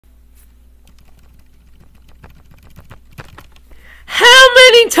How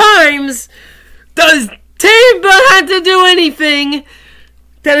many times does Team Built have to do anything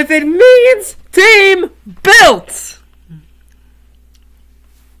that if it means Team Built?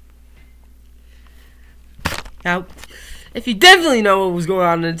 Now, if you definitely know what was going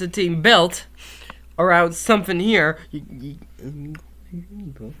on into Team Built, around something here,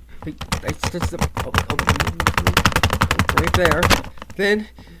 right there, then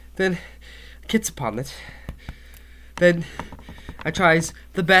gets upon it. Then I tries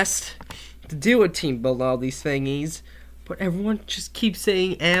the best to do a Team Built all these thingies, but everyone just keeps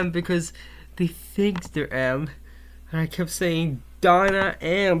saying because they think they're and I kept saying Dyna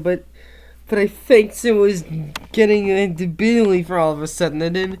but I think it was getting into Billy for all of a sudden,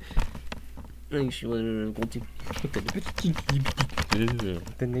 and then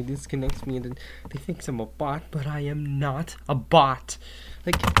they disconnect me, and then they think I'm a bot, but I am not a bot.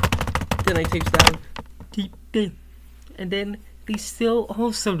 Like, then I tape down deep in, and then they still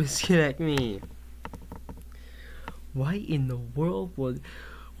also disconnect me. Why in the world would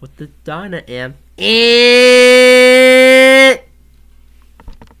the Dyna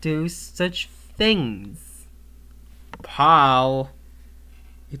do such things? Pal,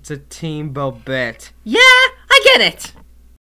 it's a Team Built bet. Yeah, I get it.